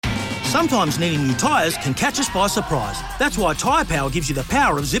Sometimes needing new tyres can catch us by surprise. That's why Tyre Power gives you the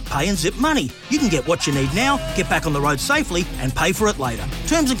power of zip pay and zip money. You can get what you need now, get back on the road safely and pay for it later.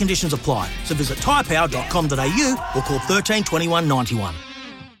 Terms and conditions apply. So visit tyrepower.com.au or call 13 21 91.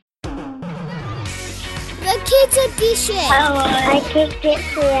 The Kids Edition. Hello. I kicked it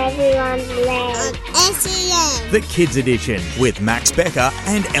to everyone's leg. SEN. The Kids Edition with Max Becker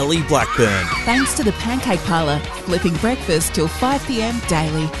and Ellie Blackburn. Thanks to the Pancake Parlour, flipping breakfast till 5 p.m.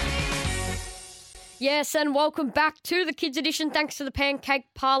 daily. Yes, and welcome back to the Kids Edition. Thanks to the Pancake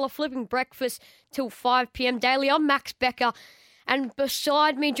Parlour, flipping breakfast till 5 p.m. daily. I'm Max Becker, and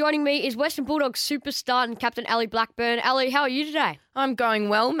beside me, joining me, is Western Bulldogs superstar and captain Ellie Blackburn. Ellie, how are you today? I'm going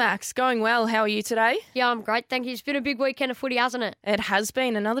well, Max. Going well. How are you today? Yeah, I'm great, thank you. It's been a big weekend of footy, hasn't it? It has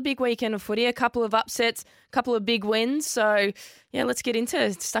been another big weekend of footy, a couple of upsets, a couple of big wins. So, yeah, let's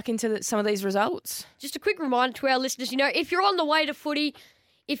get stuck into some of these results. Just a quick reminder to our listeners, if you're on the way to footy,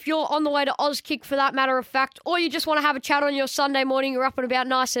 if you're on the way to Auskick for that matter of fact, or you just want to have a chat on your Sunday morning, you're up and about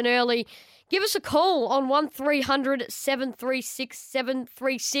nice and early, give us a call on 1300 736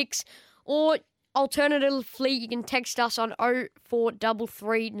 736, or alternatively, you can text us on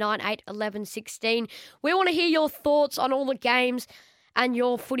 0433 98 11 16. We want to hear your thoughts on all the games and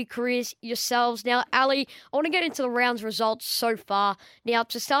your footy careers yourselves. Now, Ali, I want to get into the round's results so far. Now,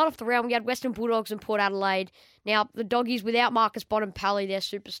 to start off the round, we had Western Bulldogs and Port Adelaide. Now, the Doggies without Marcus Bontempelli, their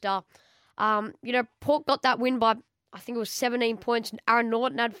superstar. Port got that win by, I think it was 17 points. Aaron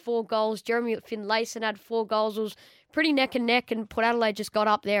Norton had 4 goals. Jeremy Finlayson had 4 goals. It was pretty neck and neck, and Port Adelaide just got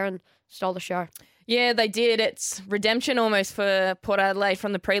up there and stole the show. Yeah, they did. It's redemption almost for Port Adelaide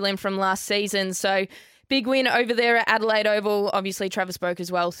from the prelim from last season. So, big win over there at Adelaide Oval. Obviously, Travis Boak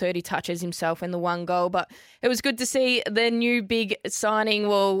as well, 30 touches himself and the 1 goal. But it was good to see their new big signing,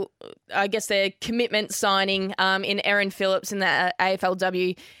 their commitment signing in Aaron Phillips in the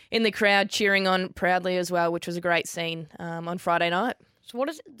AFLW in the crowd cheering on proudly as well, which was a great scene on Friday night. So what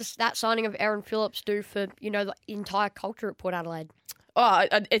does that signing of Aaron Phillips do for, the entire culture at Port Adelaide? Oh,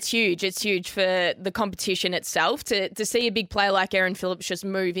 it's huge. It's huge for the competition itself. To see a big player like Aaron Phillips just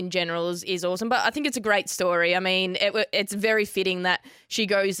move in general is awesome. But I think it's a great story. I mean, it's very fitting that she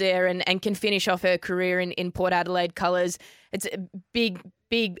goes there and can finish off her career in Port Adelaide colours. It's a big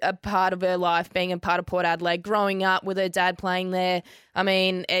a part of her life being a part of Port Adelaide, growing up with her dad playing there. I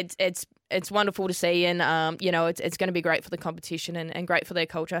mean, it's wonderful to see, and it's going to be great for the competition and great for their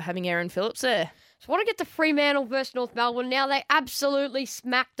culture having Aaron Phillips there. So I want to get to Fremantle versus North Melbourne. Now, they absolutely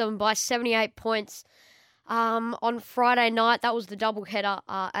smacked them by 78 points on Friday night. That was the doubleheader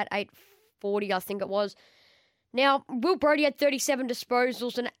at 8:40, I think it was. Now, Will Brodie had 37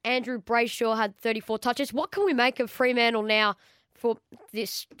 disposals and Andrew Brayshaw had 34 touches. What can we make of Fremantle now for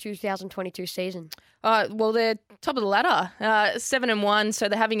this 2022 season? They're top of the ladder, 7-1, so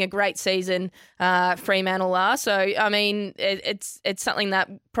they're having a great season. Fremantle are, so I mean, it's something that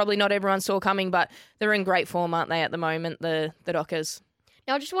probably not everyone saw coming, but they're in great form, aren't they, at the moment, the Dockers?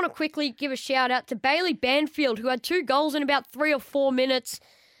 Now, I just want to quickly give a shout out to Bailey Banfield, who had 2 goals in about 3 or 4 minutes.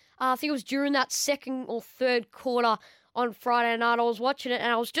 I think it was during that second or third quarter on Friday night. I was watching it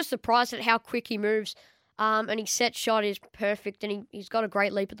and I was just surprised at how quick he moves. And his set shot is perfect, and he's got a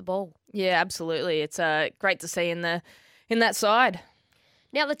great leap at the ball. Yeah, absolutely. It's great to see in that side.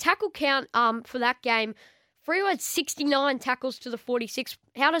 Now, the tackle count for that game, Freo had 69 tackles to the 46.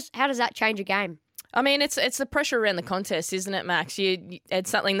 How does that change a game? I mean, it's the pressure around the contest, isn't it, Max? It's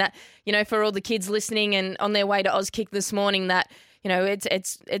something that, for all the kids listening and on their way to Auskick this morning, that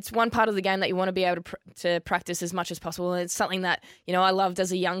it's one part of the game that you want to be able to practice as much as possible. And it's something that, I loved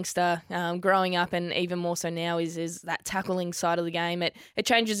as a youngster growing up, and even more so now is that tackling side of the game. It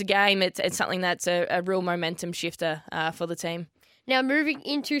changes the game. It's something that's a real momentum shifter for the team. Now, moving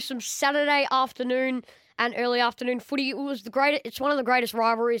into some Saturday afternoon and early afternoon footy, it's one of the greatest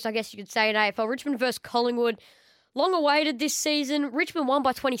rivalries, I guess you could say, in AFL. Richmond versus Collingwood. Long awaited this season. Richmond won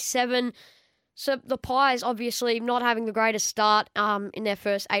by 27. So the Pies obviously not having the greatest start in their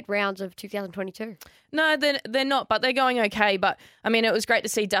first 8 rounds of 2022. No, they're not, but they're going okay. But, I mean, it was great to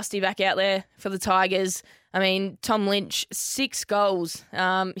see Dusty back out there for the Tigers. I mean, Tom Lynch, 6 goals.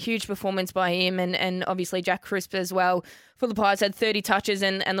 Huge performance by him, and obviously Jack Crisp as well for the Pies, had 30 touches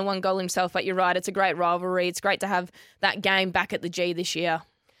and the 1 goal himself. But you're right, it's a great rivalry. It's great to have that game back at the G this year.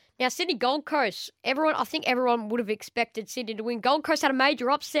 Now, Sydney Gold Coast, I think everyone would have expected Sydney to win. Gold Coast had a major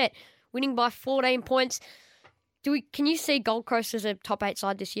upset, winning by 14 points. Can you see Gold Coast as a top 8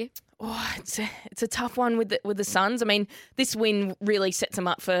 side this year? Oh, it's a tough one with the Suns. I mean, this win really sets them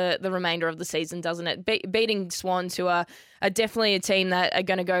up for the remainder of the season, doesn't it? Beating Swans, who are definitely a team that are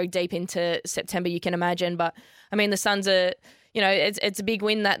going to go deep into September, you can imagine. But, I mean, the Suns are, it's a big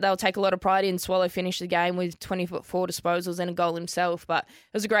win that they'll take a lot of pride in. Swallow finished the game with 24 disposals and a goal himself, but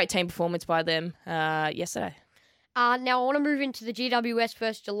it was a great team performance by them yesterday. Now I want to move into the GWS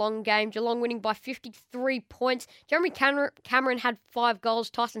versus Geelong game. Geelong winning by 53 points. Jeremy Cameron had 5 goals.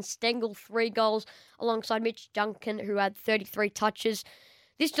 Tyson Stengel 3 goals alongside Mitch Duncan, who had 33 touches.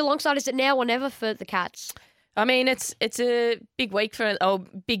 This Geelong side, is it now or never for the Cats? I mean, it's a big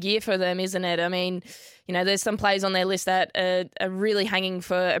big year for them, isn't it? I mean, there's some players on their list that are really hanging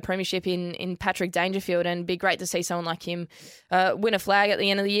for a premiership in Patrick Dangerfield, and it'd be great to see someone like him win a flag at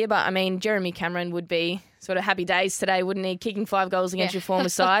the end of the year. But I mean, Jeremy Cameron would be sort of happy days today, wouldn't he? Kicking 5 goals against your former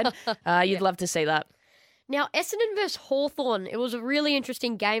side. You'd love to see that. Now, Essendon versus Hawthorn. It was a really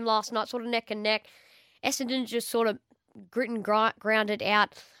interesting game last night, sort of neck and neck. Essendon just sort of grit and grounded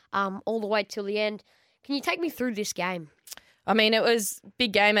out all the way till the end. Can you take me through this game? I mean, it was a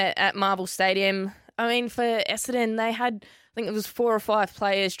big game at Marvel Stadium. I mean, for Essendon, they had, I think it was 4 or 5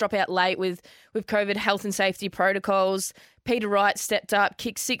 players drop out late with COVID health and safety protocols. Peter Wright stepped up,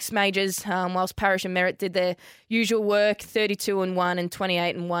 kicked 6 majors, whilst Parrish and Merritt did their usual work, 32-1 and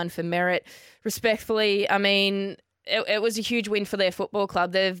 28-1 for Merritt. Respectfully, I mean, it was a huge win for their football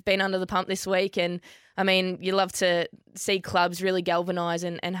club. They've been under the pump this week, and I mean, you love to see clubs really galvanise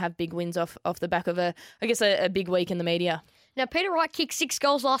and have big wins off the back of a big week in the media. Now, Peter Wright kicked 6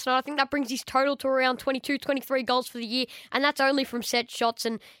 goals last night. I think that brings his total to around 22, 23 goals for the year, and that's only from set shots,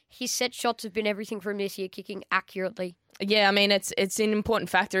 and his set shots have been everything from this year, kicking accurately. Yeah, I mean, it's an important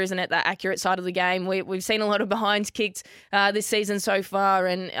factor, isn't it, that accurate side of the game. We've seen a lot of behinds kicked this season so far,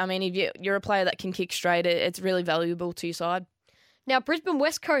 and I mean, if you're a player that can kick straight, it's really valuable to your side. Now, Brisbane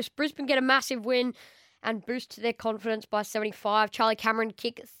West Coast. Brisbane get a massive win and boost their confidence by 75. Charlie Cameron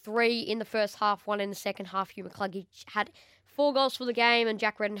kicked 3 in the first half, 1 in the second half. Hugh McCluggage had 4 goals for the game, and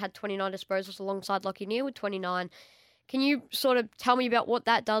Jack Redden had 29 disposals alongside Lockie Neal with 29. Can you sort of tell me about what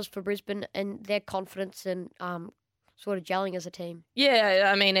that does for Brisbane and their confidence and sort of gelling as a team?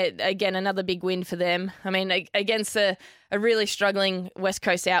 Yeah, I mean, again, another big win for them. I mean, against a really struggling West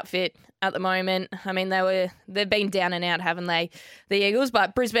Coast outfit at the moment. I mean, they've been down and out, haven't they, the Eagles?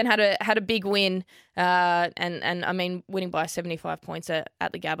 But Brisbane had a big win, and I mean, winning by 75 points at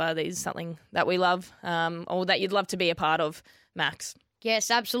the Gabba is something that we love, or that you'd love to be a part of, Max. Yes,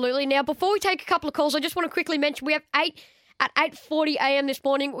 absolutely. Now, before we take a couple of calls, I just want to quickly mention we have at 8:40 a.m. this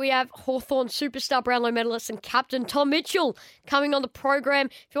morning, we have Hawthorn superstar Brownlow medalist and captain Tom Mitchell coming on the program.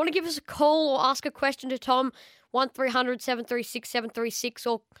 If you want to give us a call or ask a question to Tom, 1300 736 736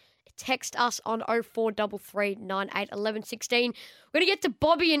 or text us on 0433 98 11 16. We're going to get to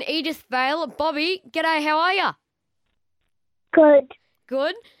Bobby in Edithvale. Bobby, g'day, how are you? Good.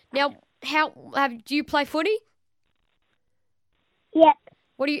 Good. Now, do you play footy? Yep.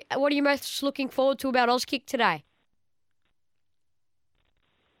 What are you most looking forward to about Auskick today?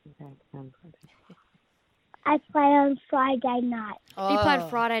 I play on Friday night. You played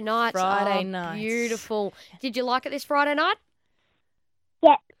Friday night. Friday night. Beautiful. Did you like it this Friday night?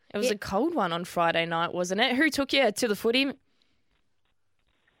 Yep. It was a cold one on Friday night, wasn't it? Who took you to the footy?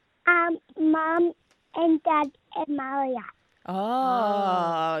 Mum and Dad and Maria.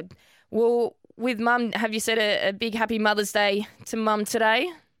 Oh. Well, with Mum, have you said a big happy Mother's Day to Mum today?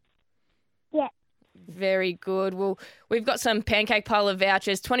 Yep. Very good. Well, we've got some pancake parlour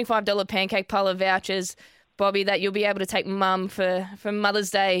vouchers, $25 pancake parlour vouchers, Bobby, that you'll be able to take Mum for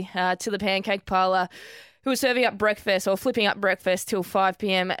Mother's Day to the pancake parlour, who are serving up breakfast or flipping up breakfast till 5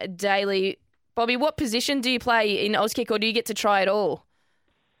 p.m. daily. Bobby, what position do you play in Auskick, or do you get to try it all?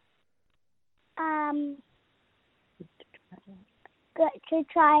 Get to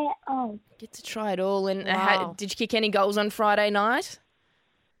try it all. Get to try it all. And wow. Did you kick any goals on Friday night?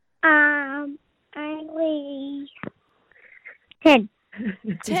 Only 10.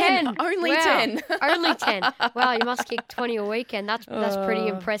 10. Only wow. 10. Only 10. Wow, you must kick 20 a weekend. That's pretty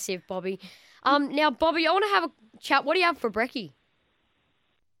impressive, Bobby. Now, Bobby, I want to have a chat. What do you have for brekkie?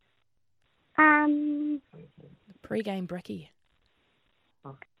 Pre-game brekkie.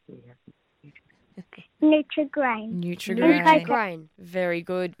 Nutrigrain. Nutrigrain. Very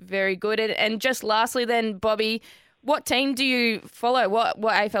good, very good. And just lastly then, Bobby, what team do you follow? What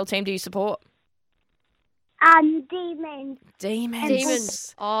AFL team do you support? Demons.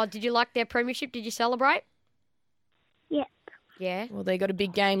 Demons. Oh, did you like their premiership? Did you celebrate? Yep. Yeah. Well, they got a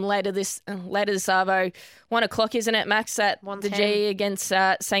big game later this Arvo. 1 o'clock, isn't it, Max, at 1:10. the G against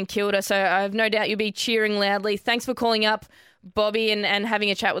St Kilda. So I have no doubt you'll be cheering loudly. Thanks for calling up, Bobby, and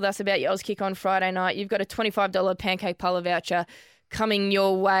having a chat with us about your Auskick on Friday night. You've got a $25 pancake parlour voucher coming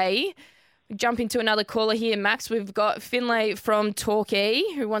your way. Jump into another caller here, Max. We've got Finlay from Torquay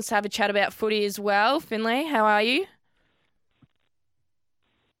who wants to have a chat about footy as well. Finlay, how are you?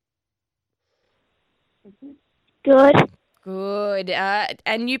 Good. Good.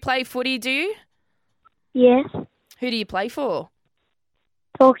 And you play footy, do you? Yes. Who do you play for?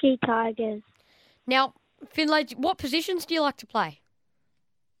 Torquay Tigers. Now, Finlay, what positions do you like to play?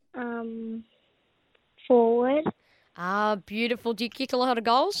 Forward. Ah, beautiful. Do you kick a lot of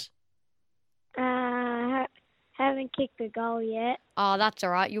goals? Haven't kicked a goal yet Oh, that's all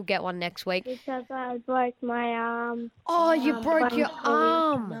right. You'll get one next week. because I broke my arm. Oh, you broke your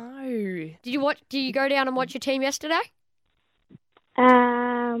arm. No. Did you go down and watch your team yesterday?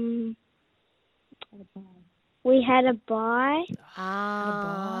 We had a bye.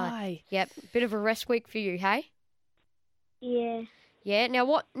 Bye. Yep. Bit of a rest week for you, hey? Yeah. Yeah. Now,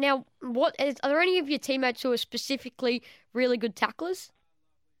 what are there any of your teammates who are specifically really good tacklers?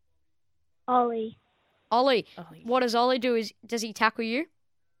 Ollie. Ollie. Ollie. What does Ollie do? Does he tackle you?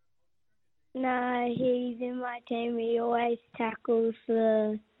 No, he's in my team. He always tackles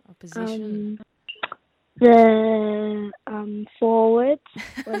the Opposition. forwards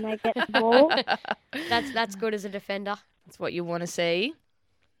when they get the ball. That's good as a defender. That's what you want to see.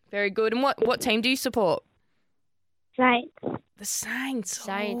 Very good. And what team do you support? Saints. The Saints.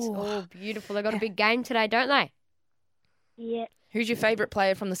 Saints. Oh. Oh, beautiful. They've got a big game today, don't they? Yeah. Who's your favourite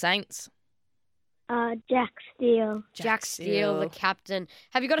player from the Saints? Jack Steele. Jack Steele, the captain.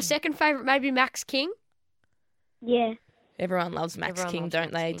 Have you got a second favourite? Maybe Max King? Yeah. Everyone loves Max Everyone King, loves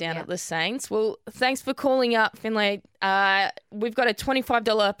don't Max they, King, down yeah. at the Saints? Well, thanks for calling up, Finlay. We've got a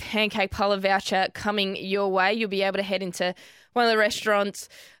 $25 pancake parlour voucher coming your way. You'll be able to head into one of the restaurants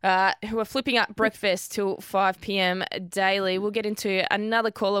who are flipping up breakfast till 5 p.m. daily. We'll get into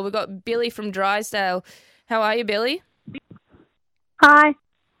another caller. We've got Billy from Drysdale. How are you, Billy? Hi.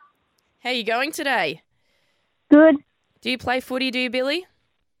 How are you going today? Good. Do you play footy, do you, Billy?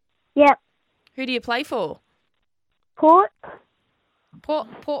 Yep. Who do you play for? Port. Port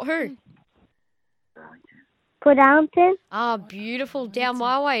who? Port Allenton. Ah, beautiful. Down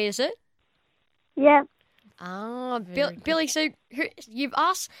my way, is it? Yep. Ah, Billy, so you've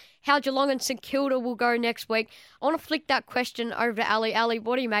asked how Geelong and St Kilda will go next week. I want to flick that question over to Ali. Ali,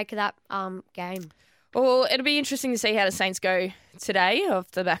 what do you make of that game? Well, it'll be interesting to see how the Saints go today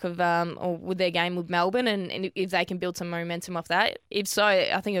off the back of or with their game with Melbourne and if they can build some momentum off that. If so,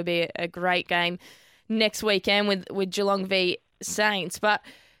 I think it'll be a great game next weekend with Geelong v Saints. But,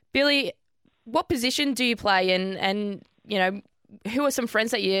 Billy, what position do you play and you know, who are some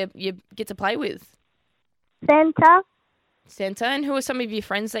friends that you get to play with? Centre. And who are some of your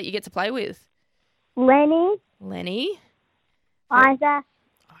friends that you get to play with? Lenny. Isaac.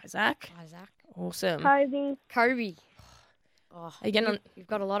 Isaac. Awesome. Kobe. Oh, Again, you've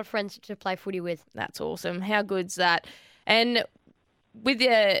got a lot of friends to play footy with. That's awesome. How good's that? And with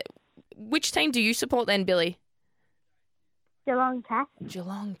which team do you support then, Billy? Geelong Cats.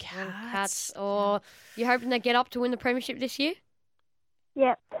 Geelong Cats. Or you hoping they get up to win the premiership this year?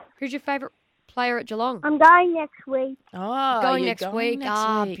 Yep. Who's your favourite player at Geelong? I'm going next week. Oh, going you're next going week.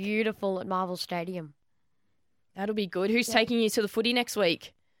 next week. Beautiful at Marvel Stadium. That'll be good. Who's taking you to the footy next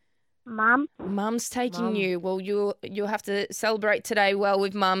week? Mum. Mum's taking Mum. you. Well, you'll have to celebrate today well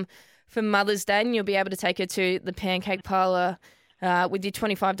with Mum for Mother's Day, and you'll be able to take her to the Pancake Parlour with your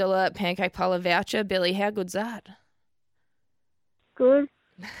 $25 Pancake Parlour voucher. Billy, how good's that? Good.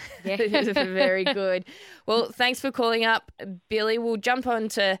 Yeah. Very good. Well, thanks for calling up, Billy. We'll jump on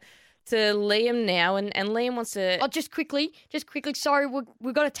to Liam now, and Liam wants to... Oh, just quickly. Sorry,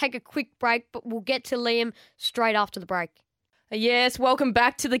 we've got to take a quick break, but we'll get to Liam straight after the break. Yes, welcome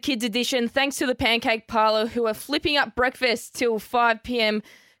back to the Kids Edition. Thanks to the Pancake Parlour who are flipping up breakfast till 5 p.m.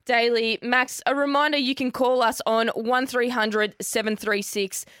 daily. Max, a reminder, you can call us on 1300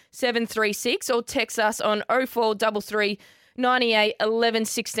 736 736 or text us on 0433 98 11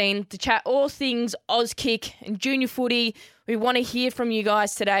 16 to chat all things Auskick and junior footy. We want to hear from you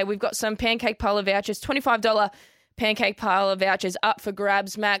guys today. We've got some Pancake Parlour vouchers, $25 Pancake Parlour vouchers up for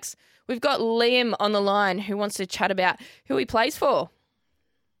grabs, Max. We've got Liam on the line who wants to chat about who he plays for.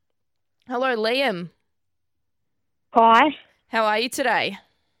 Hello, Liam. Hi. How are you today?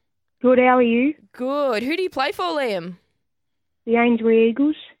 Good, how are you? Good. Who do you play for, Liam? The Ainsbury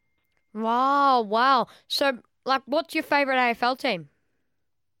Eagles. Wow. So, what's your favourite AFL team?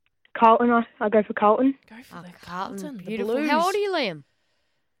 Carlton, I go for Carlton. Go for the Carlton. Carlton. The Beautiful. Blues. How old are you, Liam?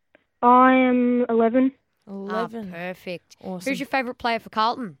 I am 11. 11. Perfect. Awesome. Who's your favourite player for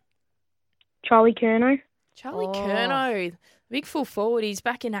Carlton? Charlie Curnow. Charlie Curnow, big full forward. He's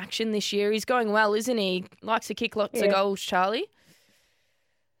back in action this year. He's going well, isn't he? Likes to kick lots of goals, Charlie.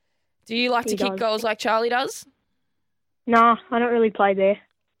 Do you like to kick goals like Charlie does? Nah, I don't really play there.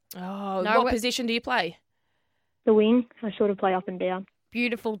 Oh, No, what position do you play? The wing, I sort of play up and down.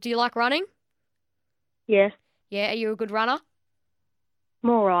 Beautiful. Do you like running? Yeah. Yeah, are you a good runner? I'm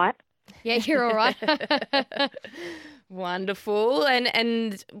all right. Yeah, you're all right. Wonderful.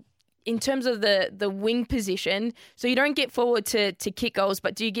 And in terms of the wing position, so you don't get forward to kick goals,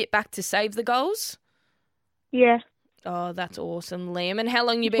 but do you get back to save the goals? Yeah. Oh, that's awesome, Liam. And how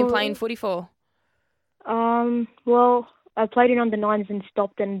long you been playing footy for? Well, I played in under 9s and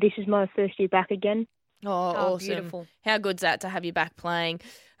stopped, and this is my first year back again. Oh, awesome. Beautiful. How good's that to have you back playing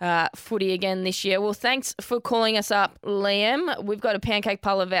footy again this year? Well, thanks for calling us up, Liam. We've got a Pancake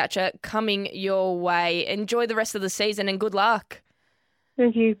Parlour voucher coming your way. Enjoy the rest of the season and good luck.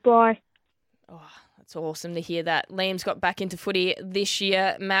 Thank you. Bye. Oh, that's awesome to hear that. Liam's got back into footy this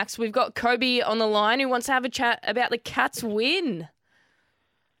year, Max. We've got Kobe on the line who wants to have a chat about the Cats win.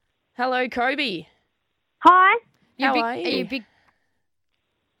 Hello, Kobe. Hi. How are you? Are you big?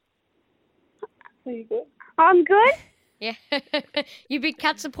 I'm good. Yeah. You big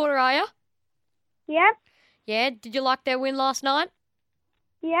Cat supporter, are you? Yep. Yeah. Did you like their win last night?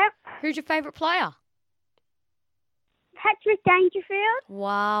 Yep. Who's your favourite player? Patrick Dangerfield,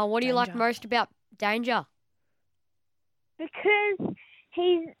 Wow. What do you like Danger. most about Danger? because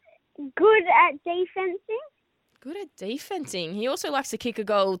he's good at defensing. Good at defensing. He also likes to kick a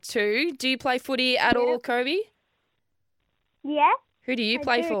goal too. Do you play footy at all, Kobe? Yeah. Who do you I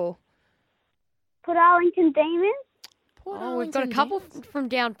play do. for? Port Arlington Demons. Oh, we've got a couple from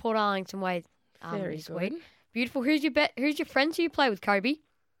down Port Arlington way Very this good. week. Beautiful. Who's your friends who you play with, Kobe?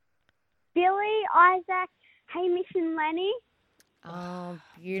 Billy, Isaac, Hamish and Lenny. Oh,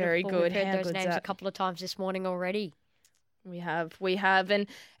 beautiful. Very good. We've How heard those good's names a that? couple of times this morning already. We have. And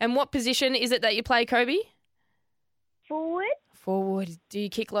what position is it that you play, Kobe? Forward. Forward. Do you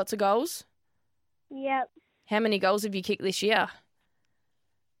kick lots of goals? Yep. How many goals have you kicked this year?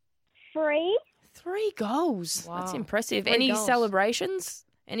 3. 3 goals. That's Wow. impressive. 3 Any goals. celebrations?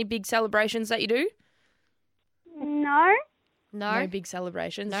 Any big celebrations that you do? No. No? No big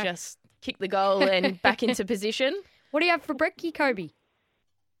celebrations. No. Just kick the goal and back into position. What do you have for brekkie, Kobe?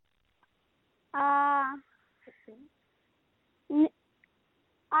 I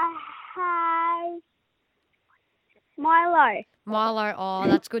have Milo. Milo. Oh,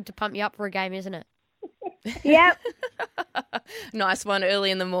 that's good to pump you up for a game, isn't it? Yep. Nice one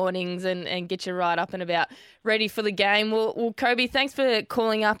early in the mornings and get you right up and about ready for the game. Well, Kobe, thanks for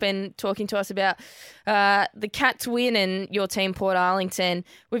calling up and talking to us about the Cats win and your team, Port Arlington.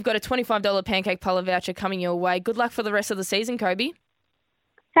 We've got a $25 Pancake Parlour voucher coming your way. Good luck for the rest of the season, Kobe.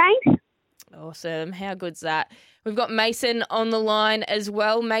 Thanks. Awesome. How good's that? We've got Mason on the line as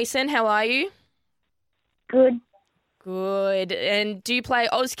well. Mason, how are you? Good. Good. And do you play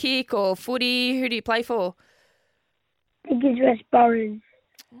Auskick or footy? Who do you play for? Biggest West Boroughs.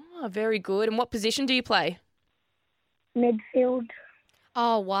 Oh, very good. And what position do you play? Midfield.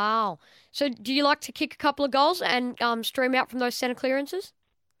 Oh, wow. So do you like to kick a couple of goals and stream out from those centre clearances?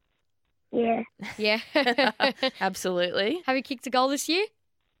 Yeah. Yeah. Absolutely. Have you kicked a goal this year?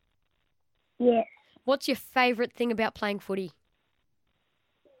 Yeah. What's your favourite thing about playing footy?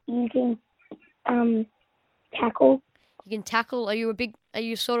 You can tackle. You can tackle. Are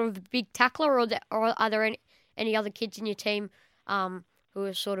you sort of a big tackler, or are there any other kids in your team who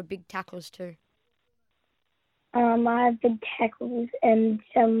are sort of big tacklers too? I have big tackles, and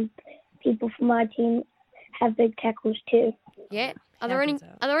some people from my team have big tackles too. Yeah. Are How there good's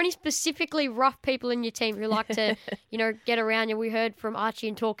that? any specifically rough people in your team who like to, get around you? We heard from Archie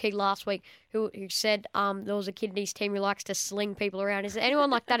and Torquay last week who said there was a kid in his team who likes to sling people around. Is there anyone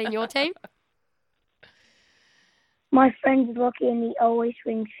like that in your team? My friend's lucky, and he always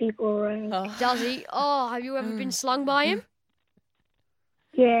swings people around. Oh. Does he? Oh, have you ever been slung by him?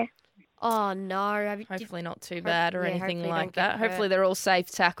 Yeah. Oh no. Hopefully not too bad or yeah, anything hopefully like don't get that. hurt. Hopefully they're all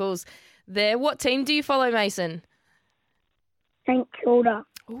safe tackles there. What team do you follow, Mason? St Kilda.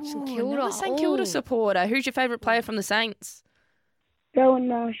 Ooh, Kilda. another St Kilda Ooh. supporter. Who's your favourite player from the Saints? Rowan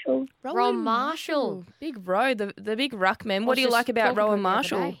Marshall. Rowan Marshall. Big Ro, the big ruckman. I What was do you just like about talking to Rowan him the other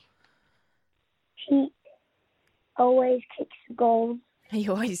Marshall? day. He always kicks goals. He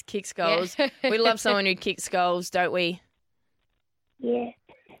always kicks Yeah. goals. We love someone who kicks goals, don't we? Yeah.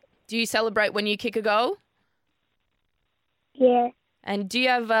 Do you celebrate when you kick a goal? Yeah. And do you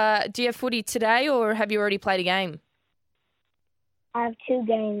have footy today, or have you already played a game? I have 2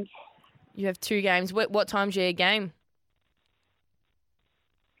 games. You have 2 games. What time's your game?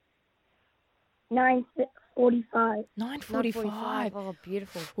 9:45. 9:45. Oh,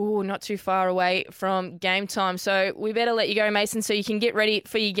 beautiful. Oh, not too far away from game time. So we better let you go, Mason, so you can get ready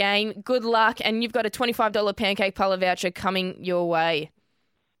for your game. Good luck, and you've got a $25 Pancake Parlour voucher coming your way.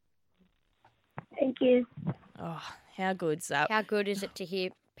 Thank you. Oh, how good's that? How good is it to hear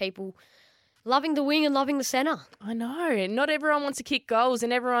people Loving the wing and loving the centre. I know. Not everyone wants to kick goals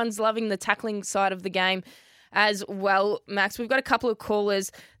and everyone's loving the tackling side of the game as well, Max. We've got a couple of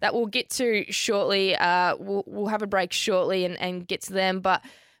callers that we'll get to shortly. We'll have a break shortly and get to them. But,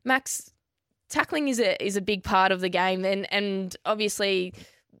 Max, tackling is a big part of the game. And obviously,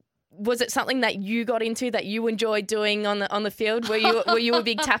 was it something that you got into that you enjoyed doing on the field? Were you a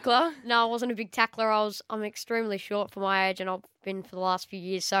big tackler? No, I wasn't a big tackler. I'm extremely short for my age, and I've been for the last few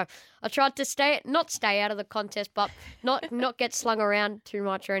years. So I tried to not stay out of the contest, but not get slung around too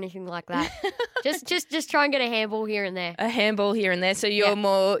much or anything like that. just try and get a handball here and there. A handball here and there. So you're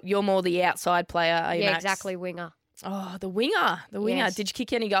more the outside player, are you, Yeah, Max? exactly, winger. Oh, the winger. Yes. Did you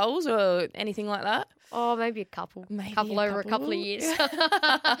kick any goals or anything like that? Oh, maybe a couple. Over a couple of years.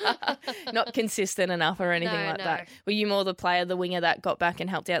 Not consistent enough or anything No, like no. that. Were you more the player, the winger that got back and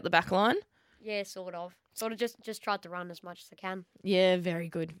helped out the back line? Yeah, sort of. Sort of just tried to run as much as I can. Yeah, very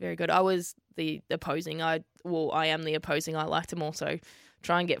good, very good. I was the opposing. I am the opposing. I like to more so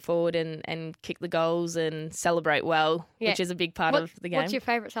try and get forward and kick the goals and celebrate well, which is a big part of the game. What's your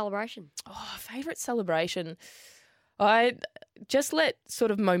favourite celebration? Oh, favourite celebration? I just let sort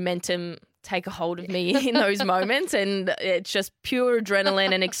of momentum take a hold of me in those moments, and it's just pure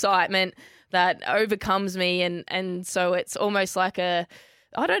adrenaline and excitement that overcomes me, and so it's almost like I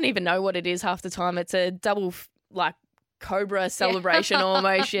don't even know what it is half the time. It's a double like cobra celebration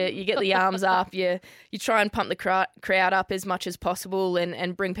almost. You get the arms up, you try and pump the crowd up as much as possible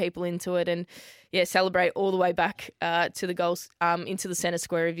and bring people into it, and celebrate all the way back to the goals into the centre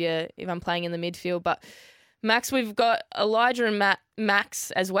square if I'm playing in the midfield. But Max, we've got Elijah and Max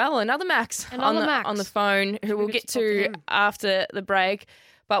as well, another Max on the phone who we'll get to after the break.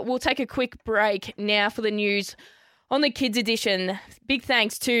 But we'll take a quick break now for the news on the Kids Edition. Big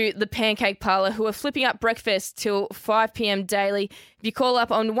thanks to the Pancake Parlour who are flipping up breakfast till 5 p.m. daily. If you call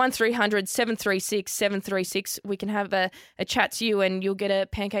up on 1300 736 736, we can have a chat to you and you'll get a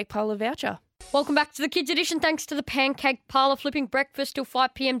Pancake Parlour voucher. Welcome back to the Kids Edition. Thanks to the Pancake Parlour, flipping breakfast till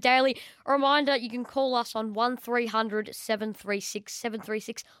 5 p.m. daily. A reminder, you can call us on 1300 736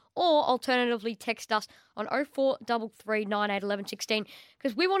 736 or alternatively text us on 0433 98 11 16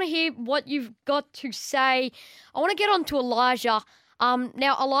 because we want to hear what you've got to say. I want to get on to Elijah.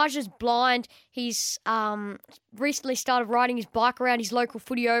 Now, Elijah's blind. He's recently started riding his bike around his local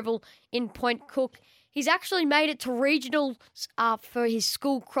footy oval in Point Cook. He's actually made it to regionals for his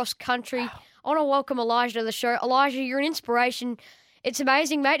school cross country. Wow. I want to welcome Elijah to the show. Elijah, you're an inspiration. It's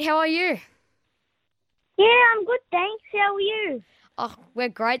amazing, mate. How are you? Yeah, I'm good, thanks. How are you? Oh, we're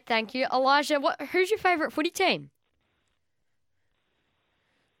great, thank you. Elijah, who's your favourite footy team?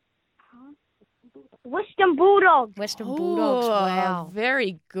 Western Bulldogs. Western Bulldogs, wow.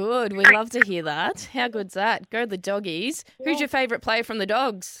 Very good. We love to hear that. How good's that? Go the Doggies. Yeah. Who's your favourite player from the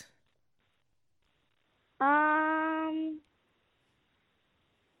Dogs?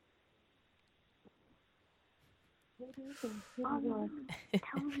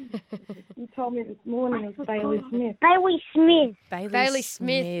 You told me this morning it was Bailey Smith. Bailey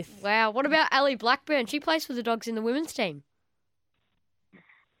Smith. Wow. What about Ali Blackburn? She plays for the Dogs in the women's team.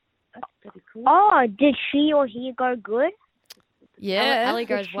 That's pretty cool. Oh, did she or he go good? Yeah. Ali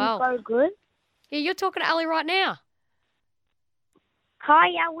goes well. Did she go good? Yeah, you're talking to Ali right now. Hi,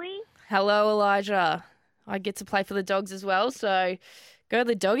 Ali. Hello, Elijah. I get to play for the Dogs as well, so go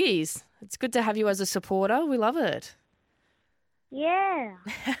the Doggies. It's good to have you as a supporter. We love it. Yeah.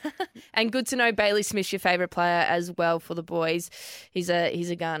 And good to know Bailey Smith's your favourite player as well for the boys. He's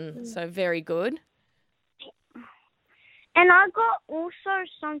a gun, so very good. And I got also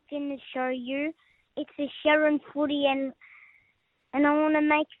something to show you. It's a Sharon footy and I want to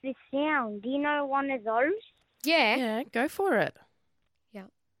make this sound. Do you know one of those? Yeah. Yeah, go for it. Yeah.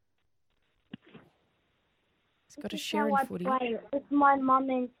 It's got a Sharon footy. Play it with my mum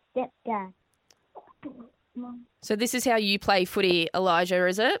and stepdad. So this is how you play footy, Elijah,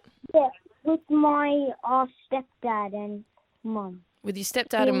 is it? Yeah, with my stepdad and mum. With your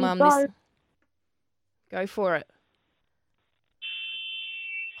stepdad and mum. Go for it.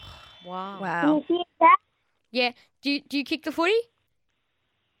 Wow. Can you see that? Yeah. Do you kick the footy?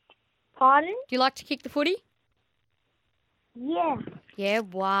 Pardon? Do you like to kick the footy? Yeah. Yeah,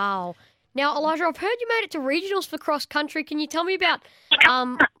 wow. Now, Elijah, I've heard you made it to regionals for cross country. Can you tell me about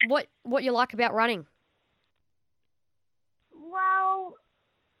what you like about running? Well,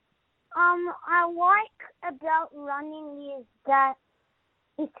 I like about running is that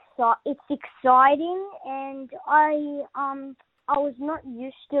it's exciting, and I was not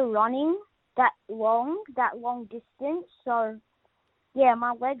used to running that long distance, so Yeah,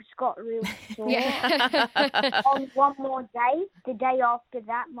 my legs got really sore. Yeah. On one more day, the day after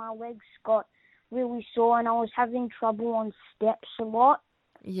that, my legs got really sore and I was having trouble on steps a lot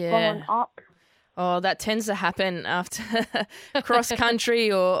going up. Oh, that tends to happen after cross country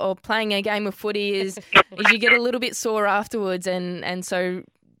or playing a game of footy is you get a little bit sore afterwards and so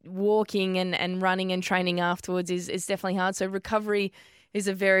walking and running and training afterwards is definitely hard. So recovery is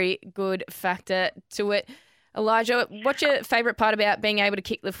a very good factor to it. Elijah, what's your favourite part about being able to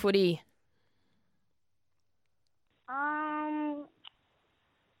kick the footy?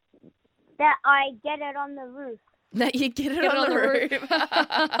 That I get it on the roof. That you get it on the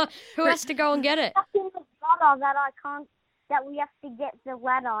roof. Who has to go and get it? Up in the ladder that I can't. That we have to get the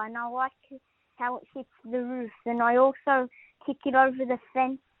ladder, and I like how it hits the roof. And I also kick it over the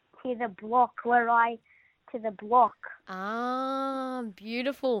fence to the block to the block. Ah,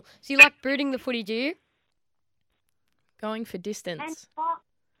 beautiful. So you like booting the footy, do you? Going for distance.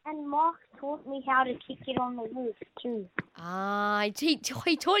 And Mark taught me how to kick it on the roof too. Ah, he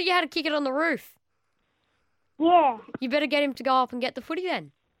taught you how to kick it on the roof. Yeah. You better get him to go up and get the footy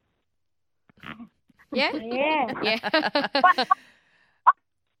then. Yeah? Yeah. Yeah. But I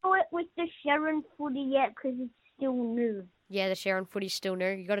do it with the Sharon footy yet because it's still new. Yeah, the Sharon footy's still new.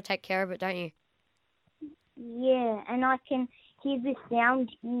 You got to take care of it, don't you? Yeah, and I can hear the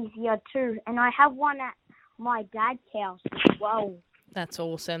sound easier too. And I have one at my dad's house as well. That's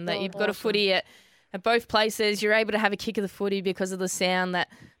awesome that you've got a footy at both places. You're able to have a kick of the footy because of the sound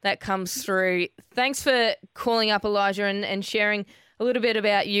that comes through. Thanks for calling up, Elijah, and sharing a little bit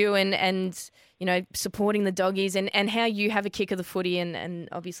about you and you know, supporting the doggies and how you have a kick of the footy and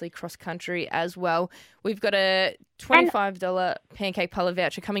obviously cross country as well. We've got a $25 Pancake Parlour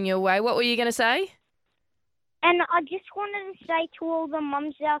voucher coming your way. What were you going to say? And I just wanted to say to all the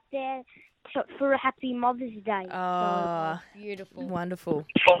mums out there for a happy Mother's Day. Oh, beautiful. Wonderful.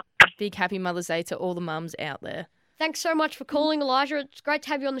 Big happy Mother's Day to all the mums out there. Thanks so much for calling, Elijah. It's great to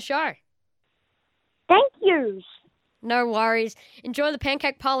have you on the show. Thank you. No worries. Enjoy the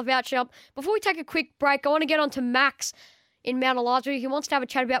Pancake Parlour voucher. Before we take a quick break, I want to get on to Max in Mount Eliza. He wants to have a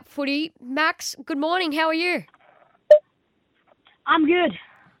chat about footy. Max, good morning. How are you? I'm good.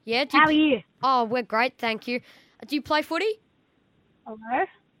 Yeah. How are you? Oh, we're great, thank you. Do you play footy? Hello?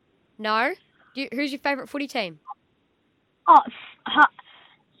 No? Who's your favourite footy team?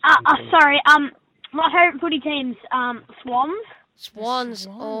 Sorry. My favourite footy team's Swans. Swans.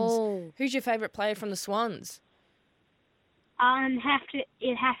 Oh. Who's your favourite player from the Swans?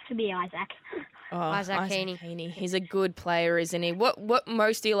 It has to be Isaac. Oh, Isaac Heaney. He's a good player, isn't he? What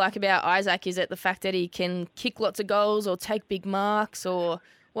most do you like about Isaac? Is it the fact that he can kick lots of goals or take big marks, or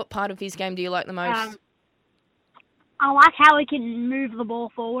what part of his game do you like the most? I like how he can move the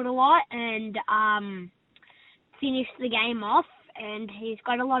ball forward a lot and finish the game off, and he's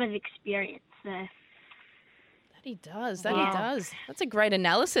got a lot of experience there. That he does. That's a great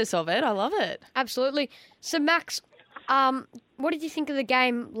analysis of it. I love it. Absolutely. So, Max, what did you think of the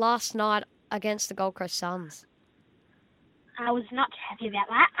game last night against the Gold Coast Suns? I was not happy about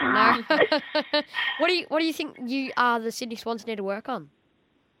that. No. What do you think the Sydney Swans need to work on?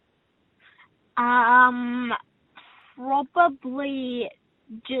 Probably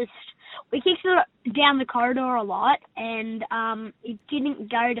just we kicked it down the corridor a lot, and it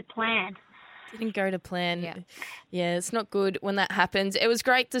didn't go to plan. Didn't go to plan. Yeah, it's not good when that happens. It was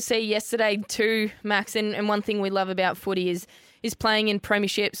great to see yesterday too, Max, and one thing we love about footy is playing in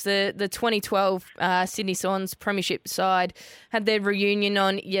premierships. The 2012 Sydney Swans premiership side had their reunion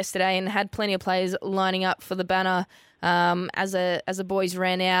on yesterday and had plenty of players lining up for the banner as the boys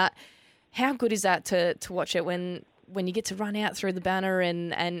ran out. How good is that to watch it when you get to run out through the banner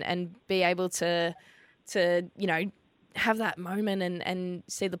and be able to you know, have that moment and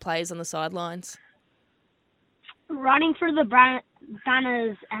see the players on the sidelines? Running through the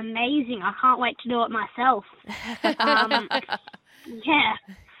banner's amazing. I can't wait to do it myself. Yeah.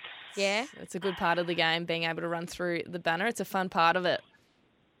 Yeah. It's a good part of the game, being able to run through the banner. It's a fun part of it.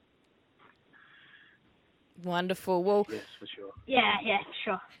 Wonderful. Well, yes, for sure. Yeah,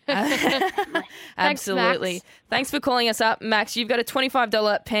 sure. Absolutely. Max. Thanks for calling us up, Max. You've got a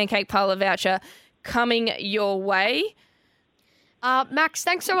 $25 Pancake Parlour voucher coming your way. Max,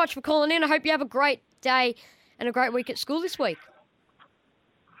 thanks so much for calling in. I hope you have a great day and a great week at school this week.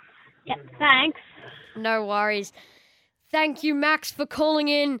 Yeah, thanks. No worries. Thank you, Max, for calling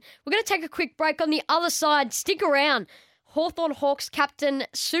in. We're going to take a quick break. On the other side, stick around. Hawthorn Hawks captain,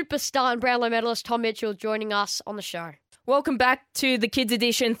 superstar and Brownlow medalist Tom Mitchell joining us on the show. Welcome back to the Kids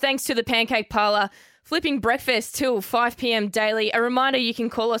Edition. Thanks to the Pancake Parlour. Flipping breakfast till 5 p.m. daily. A reminder, you can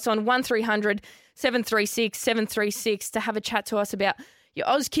call us on 1300 736 736 to have a chat to us about your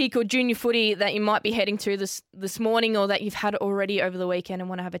Auskick or junior footy that you might be heading to this morning or that you've had already over the weekend and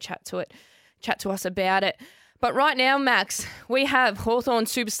want to have a chat to us about it. But right now, Max, we have Hawthorn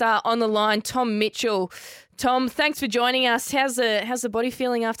superstar on the line, Tom Mitchell. Tom, thanks for joining us. How's the body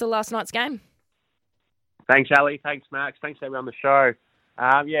feeling after last night's game? Thanks, Ali. Thanks, Max. Thanks for having me on the show.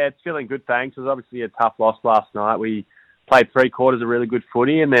 Yeah, it's feeling good, thanks. It was obviously a tough loss last night. We played 3 quarters of really good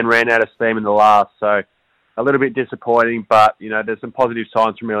footy and then ran out of steam in the last. So a little bit disappointing, but, there's some positive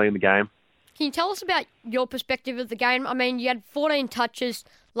signs from early in the game. Can you tell us about your perspective of the game? I mean, you had 14 touches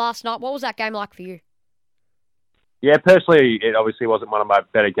last night. What was that game like for you? Yeah, personally, it obviously wasn't one of my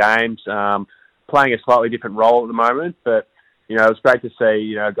better games. Playing a slightly different role at the moment, but, it was great to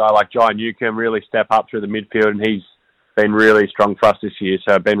see, a guy like Jai Newcomb really step up through the midfield, and he's been really strong for us this year,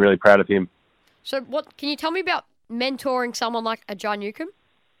 so I've been really proud of him. So can you tell me about mentoring someone like a Jai Newcomb?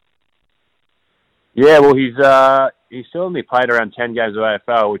 Yeah, well, he's still only played around 10 games of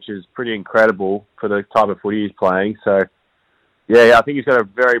AFL, which is pretty incredible for the type of footy he's playing. So, yeah, I think he's got a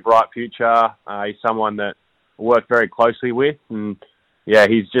very bright future. He's someone that I work very closely with, and yeah,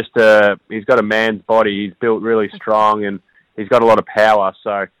 he's got a man's body. He's built really strong, and he's got a lot of power.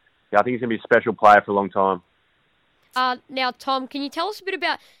 So, yeah, I think he's going to be a special player for a long time. Now, Tom, can you tell us a bit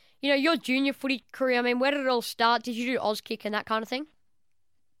about, your junior footy career? I mean, where did it all start? Did you do Auskick and that kind of thing?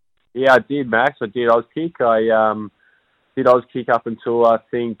 Yeah, I did, Max. I did Auskick. I did Auskick up until I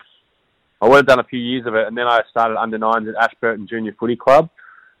think I would have done a few years of it, and then I started under-9s at Ashburton Junior Footy Club.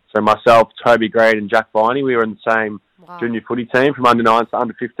 So myself, Toby Grade and Jack Viney, we were in the same junior footy team from under-9s to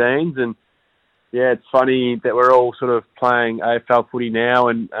under-15s. And, yeah, it's funny that we're all sort of playing AFL footy now,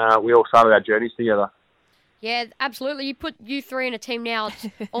 and we all started our journeys together. Yeah, absolutely. You put you three in a team now, it's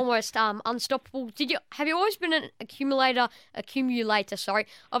almost unstoppable. Have you always been an accumulator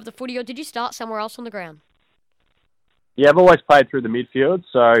of the footy, or did you start somewhere else on the ground? Yeah, I've always played through the midfield,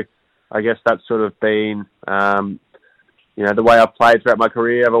 so I guess that's sort of been, the way I've played throughout my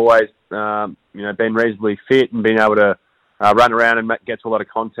career. I've always, been reasonably fit and been able to run around and get to a lot of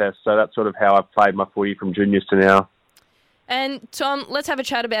contests. So that's sort of how I've played my footy from juniors to now. And Tom, let's have a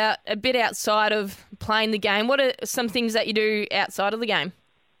chat about a bit outside of playing the game. What are some things that you do outside of the game?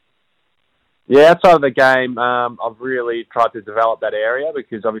 Yeah, outside of the game, I've really tried to develop that area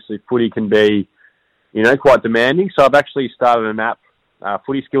because obviously footy can be, quite demanding. So I've actually started an app,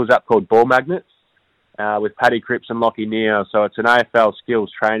 footy skills app called Ball Magnets with Paddy Cripps and Lockie Neo. So it's an AFL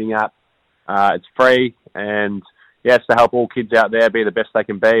skills training app. It's free and, it's to help all kids out there be the best they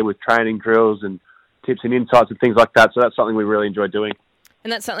can be with training drills and tips and insights and things like that. So that's something we really enjoy doing.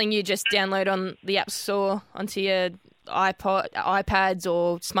 And that's something you just download on the App Store onto your iPads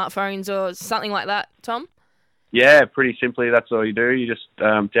or smartphones or something like that, Tom? Yeah, pretty simply, that's all you do. You just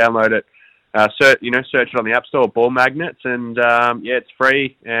download it, search it on the App Store, Ball Magnets, and it's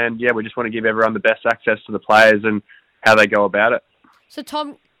free. And we just want to give everyone the best access to the players and how they go about it. So,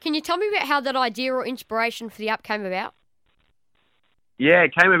 Tom, can you tell me about how that idea or inspiration for the app came about? Yeah,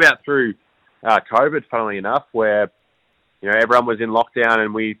 it came about through COVID, funnily enough, where everyone was in lockdown,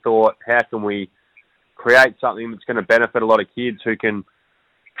 and we thought, how can we create something that's going to benefit a lot of kids who can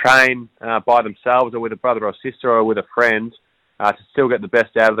train by themselves or with a brother or sister or with a friend to still get the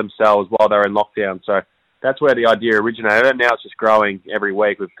best out of themselves while they're in lockdown. So that's where the idea originated, and now it's just growing every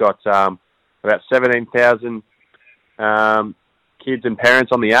week. We've got about 17,000 kids and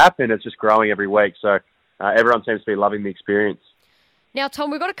parents on the app, and it's just growing every week. So everyone seems to be loving the experience. Now,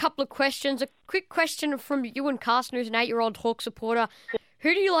 Tom, we've got a couple of questions. A quick question from Ewan Carson, who's an 8-year-old Hawk supporter.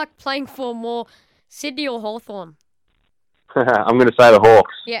 Who do you like playing for more, Sydney or Hawthorn? I'm going to say the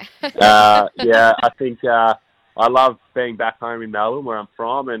Hawks. Yeah. I think I love being back home in Melbourne, where I'm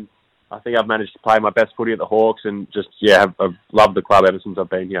from, and I think I've managed to play my best footy at the Hawks and just, I've loved the club ever since I've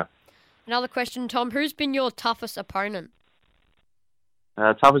been here. Another question, Tom. Who's been your toughest opponent?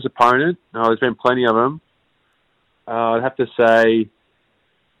 Toughest opponent? Oh, there's been plenty of them. I'd have to say...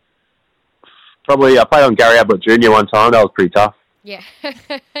 Probably, I played on Gary Ablett Jr. one time. That was pretty tough. Yeah.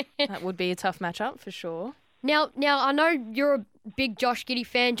 That would be a tough matchup for sure. Now, I know you're a big Josh Giddey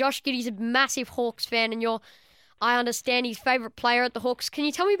fan. Josh Giddey's a massive Hawks fan, and I understand, his favourite player at the Hawks. Can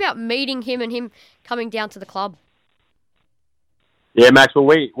you tell me about meeting him and him coming down to the club? Yeah, Max, well,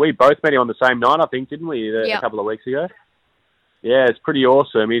 we both met him on the same night, I think, didn't we, a couple of weeks ago? Yeah, it's pretty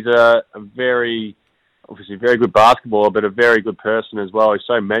awesome. He's obviously very good basketballer, but a very good person as well. He's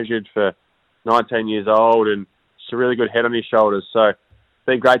so measured for 19 years old and just a really good head on his shoulders. So it's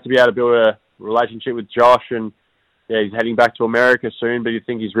been great to be able to build a relationship with Josh, and he's heading back to America soon, but you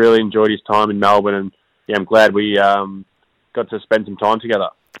think he's really enjoyed his time in Melbourne, and I'm glad we got to spend some time together.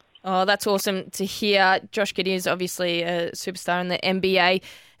 Oh, that's awesome to hear. Josh Giddey is obviously a superstar in the NBA.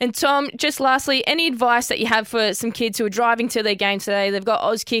 And Tom, just lastly, any advice that you have for some kids who are driving to their game today? They've got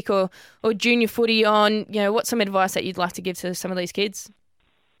Auskick or junior footy on. What's some advice that you'd like to give to some of these kids?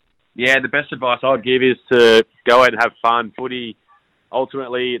 Yeah, the best advice I'd give is to go out and have fun. Footy,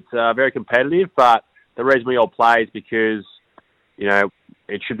 ultimately, it's very competitive, but the reason we all play is because,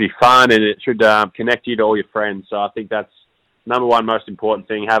 it should be fun and it should connect you to all your friends. So I think that's number one most important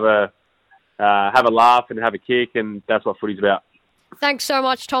thing. Have a laugh and have a kick, and that's what footy's about. Thanks so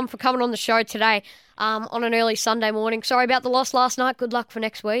much, Tom, for coming on the show today on an early Sunday morning. Sorry about the loss last night. Good luck for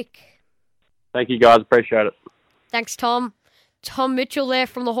next week. Thank you, guys. Appreciate it. Thanks, Tom. Tom Mitchell there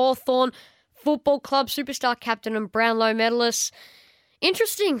from the Hawthorn Football Club, superstar captain and Brownlow medalist.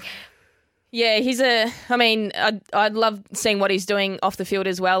 Interesting. Yeah, I'd love seeing what he's doing off the field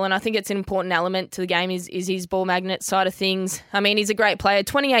as well, and I think it's an important element to the game is his ball magnet side of things. He's a great player.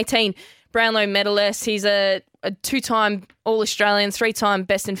 2018 Brownlow medalist. He's a two-time All-Australian, 3-time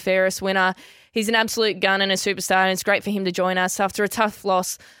Best and Fairest winner. He's an absolute gun and a superstar, and it's great for him to join us after a tough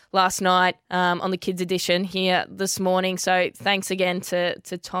loss last night on the Kids Edition here this morning. So thanks again to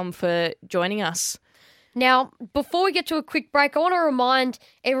Tom for joining us. Now, before we get to a quick break, I want to remind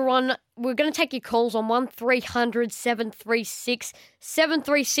everyone we're going to take your calls on 1300 736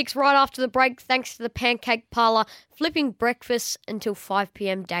 736 right after the break, thanks to the Pancake Parlour, flipping breakfast until 5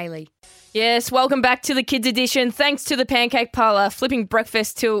 p.m. daily. Yes, welcome back to the Kids Edition. Thanks to the Pancake Parlour, flipping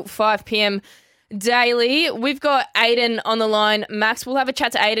breakfast till 5 p.m. daily. We've got Aiden on the line. Max, we'll have a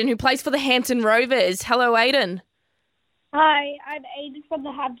chat to Aiden, who plays for the Hampton Rovers. Hello, Aiden. Hi, I'm Aiden from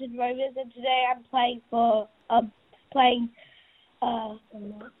the Hampton Rovers, and today I'm playing for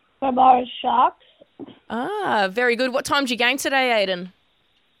Morris Sharks. Ah, very good. What time's your game today, Aiden?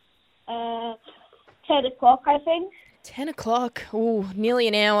 10 o'clock, I think. 10 o'clock. Ooh, nearly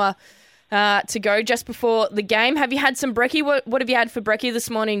an hour to go just before the game. Have you had some brekkie? What have you had for brekkie this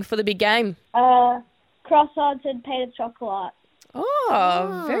morning for the big game? Croissants and peanut chocolate.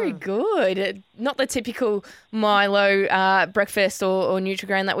 Oh, very good. Not the typical Milo breakfast or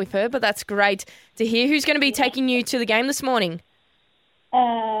Nutri-Grain that we've heard, but that's great to hear. Who's going to be taking you to the game this morning?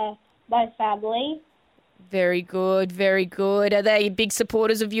 My family. Very good, very good. Are they big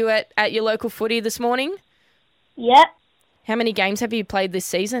supporters of you at your local footy this morning? Yep. How many games have you played this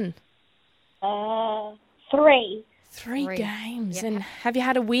season? 3. Three games. Yep. And have you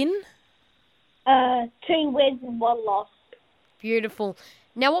had a win? 2 wins and 1 loss. Beautiful.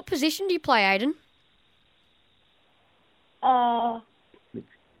 Now, what position do you play, Aiden?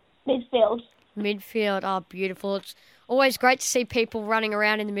 Midfield. Midfield. Oh, beautiful. It's always great to see people running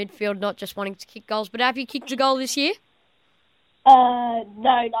around in the midfield, not just wanting to kick goals. But have you kicked a goal this year? No,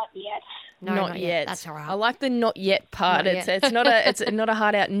 not yet. No, not yet. That's all right. I like the not yet part. It's not a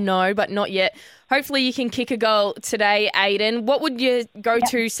hard out no, but not yet. Hopefully you can kick a goal today, Aiden. What would your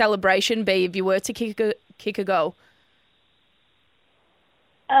go-to celebration be if you were to kick a goal?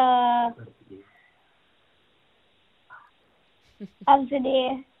 Arms in the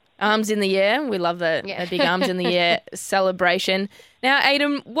air. Arms in the air. We love the big arms in the air celebration. Now,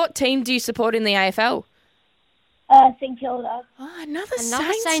 Aiden, what team do you support in the AFL? St Kilda. Oh, another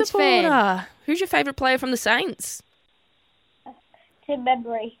Saints supporter. Fan. Who's your favourite player from the Saints? Tim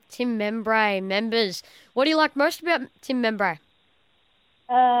Membray. Tim Membray. Members. What do you like most about Tim Membray?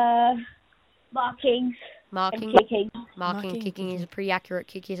 Marking. Marking. Kicking. Marking, kicking. He's a pretty accurate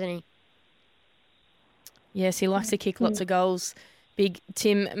kick, isn't he? Yes, he likes to kick lots of goals. Big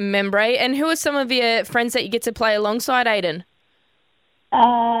Tim Membray. And who are some of your friends that you get to play alongside, Aiden?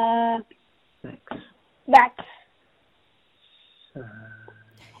 Max.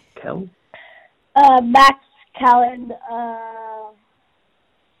 Cal? Max, Callan,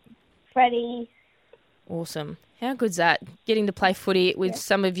 Freddie. Awesome. How good's that? Getting to play footy with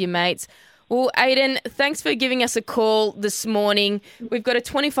some of your mates. Well, Aiden, thanks for giving us a call this morning. We've got a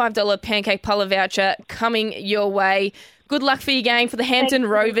 $25 Pancake Parlour voucher coming your way. Good luck for your game for the Hampton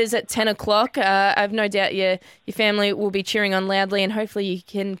Rovers at 10 o'clock. I have no doubt your family will be cheering on loudly, and hopefully you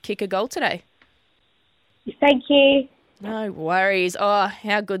can kick a goal today. Thank you. No worries. Oh,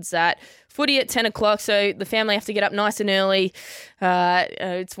 how good's that? Footy at 10 o'clock, so the family have to get up nice and early.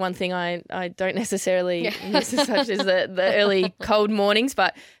 It's one thing I don't necessarily miss such as the early cold mornings,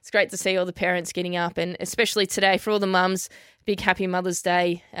 but it's great to see all the parents getting up, and especially today for all the mums, big happy Mother's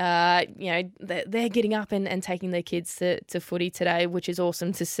Day. They're getting up and taking their kids to footy today, which is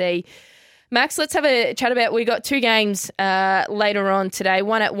awesome to see. Max, let's have a chat about, we got 2 games later on today,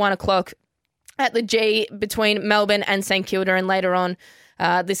 one at 1 o'clock at the G between Melbourne and St Kilda, and later on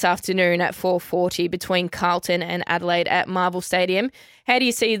this afternoon at 4:40 between Carlton and Adelaide at Marvel Stadium. How do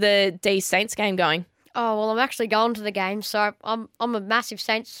you see the D Saints game going? Oh, well, I'm actually going to the game, so I'm a massive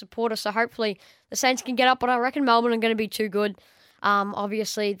Saints supporter, so hopefully the Saints can get up, but I reckon Melbourne are going to be too good.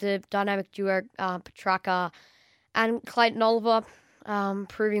 Obviously, the dynamic duo, Petrarca and Clayton Oliver,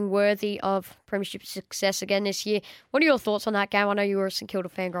 proving worthy of premiership success again this year. What are your thoughts on that game? I know you were a St Kilda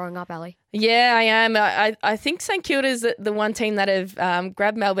fan growing up, Ali. Yeah, I am. I think St Kilda is the one team that have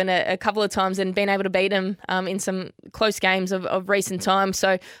grabbed Melbourne a couple of times and been able to beat them in some close games of recent times.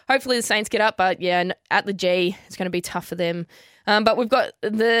 So hopefully the Saints get up, but yeah, at the G, it's going to be tough for them. But we've got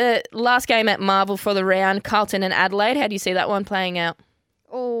the last game at Marvel for the round, Carlton and Adelaide. How do you see that one playing out?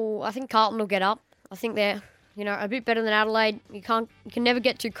 Oh, I think Carlton will get up. I think they're a bit better than Adelaide. You can never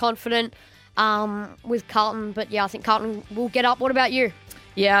get too confident with Carlton, but yeah, I think Carlton will get up. What about you?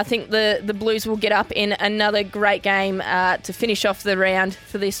 Yeah, I think the Blues will get up in another great game to finish off the round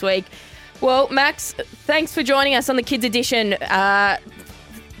for this week. Well, Max, thanks for joining us on the Kids Edition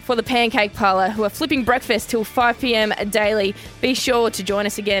for the Pancake Parlour, who are flipping breakfast till 5 p.m. daily. Be sure to join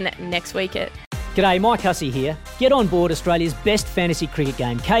us again next week. G'day, Mike Hussey here. Get on board Australia's best fantasy cricket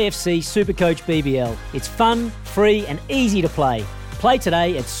game, KFC Supercoach BBL. It's fun, free and easy to play. Play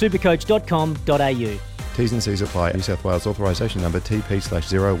today at supercoach.com.au. T's and C's apply. New South Wales authorisation number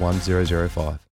TP/01005.